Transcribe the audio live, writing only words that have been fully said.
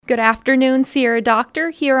Good afternoon, Sierra Doctor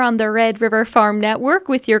here on the Red River Farm Network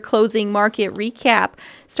with your closing market recap.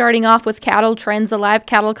 Starting off with cattle trends, the live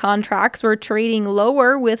cattle contracts were trading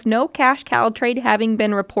lower with no cash cattle trade having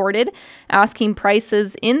been reported. Asking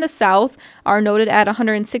prices in the south are noted at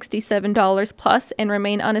 $167 plus and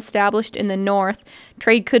remain unestablished in the north.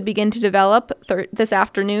 Trade could begin to develop this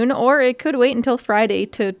afternoon, or it could wait until Friday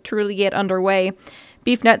to truly get underway.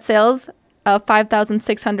 Beef net sales of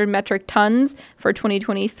 5,600 metric tons for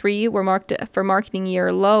 2023 were marked for marketing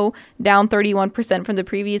year low, down 31% from the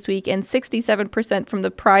previous week and 67% from the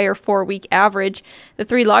prior 4-week average. The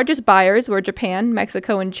three largest buyers were Japan,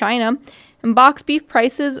 Mexico, and China. And box beef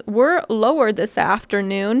prices were lower this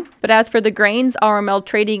afternoon. But as for the grains, RML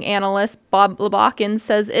trading analyst Bob Lebakin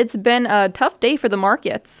says it's been a tough day for the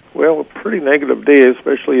markets. Well, a pretty negative day,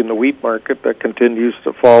 especially in the wheat market that continues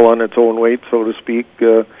to fall on its own weight, so to speak.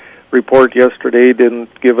 Report yesterday didn't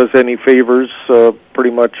give us any favors, pretty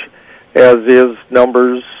much as is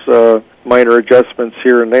numbers, minor adjustments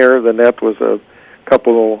here and there. The net was a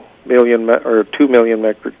couple million or 2 million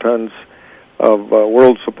metric tons of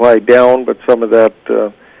world supply down, but some of that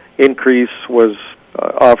increase was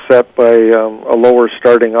offset by a lower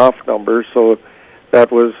starting off number, so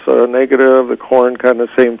that was negative. The corn, kind of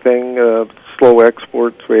same thing, slow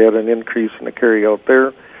exports. We had an increase in the carry out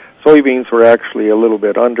there. Soybeans were actually a little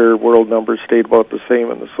bit under. World numbers stayed about the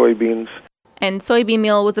same in the soybeans. And soybean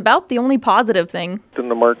meal was about the only positive thing.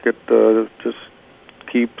 And the market just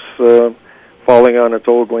keeps falling on its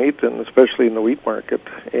own weight, and especially in the wheat market.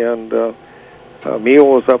 And meal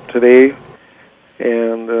was up today,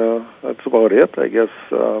 and that's about it, I guess.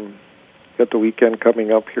 Got the weekend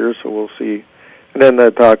coming up here, so we'll see. And then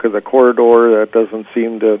the talk of the corridor, that doesn't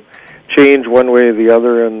seem to change one way or the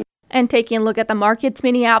other. And taking a look at the markets,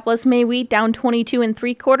 Minneapolis May wheat down 22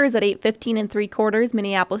 3/4 at 8.15 3/4.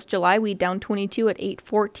 Minneapolis July wheat down 22 at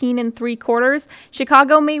 8.14 3/4.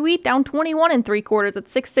 Chicago May wheat down 21 3/4 at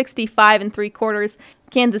 6.65 3/4.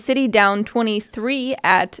 Kansas City down 23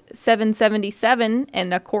 at 7.77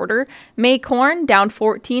 1/4. May corn down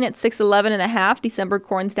 14 at 6.11 1/2. December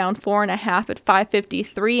corn's down 4 1/2 at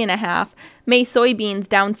 5.53 1/2. May soybeans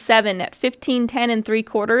down 7 at 15.10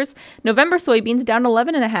 3/4. November soybeans down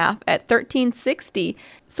 11 1/2 at 13.60.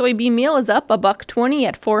 Soybean meal is up $1.20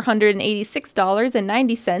 at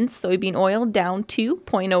 $486.90. Soybean oil down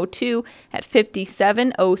 2.02 at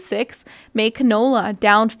 $57.06. May canola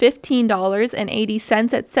down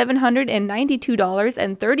 $15.80 at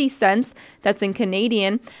 $792.30. That's in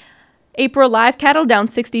Canadian. April live cattle down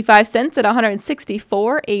 65 cents at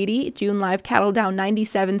 $164.80. June live cattle down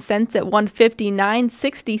 97 cents at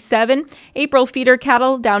 $159.67. April feeder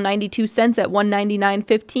cattle down 92 cents at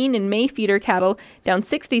 $199.15. And May feeder cattle down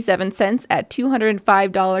 67 cents at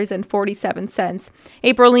 $205.47.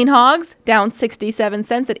 April lean hogs down 67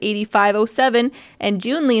 cents at $85.07. And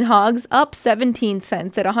June lean hogs up 17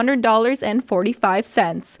 cents at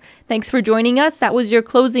 $100.45. Thanks for joining us. That was your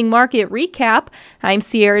closing market recap. I'm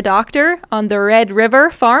Sierra Doctor on the Red River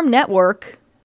Farm Network.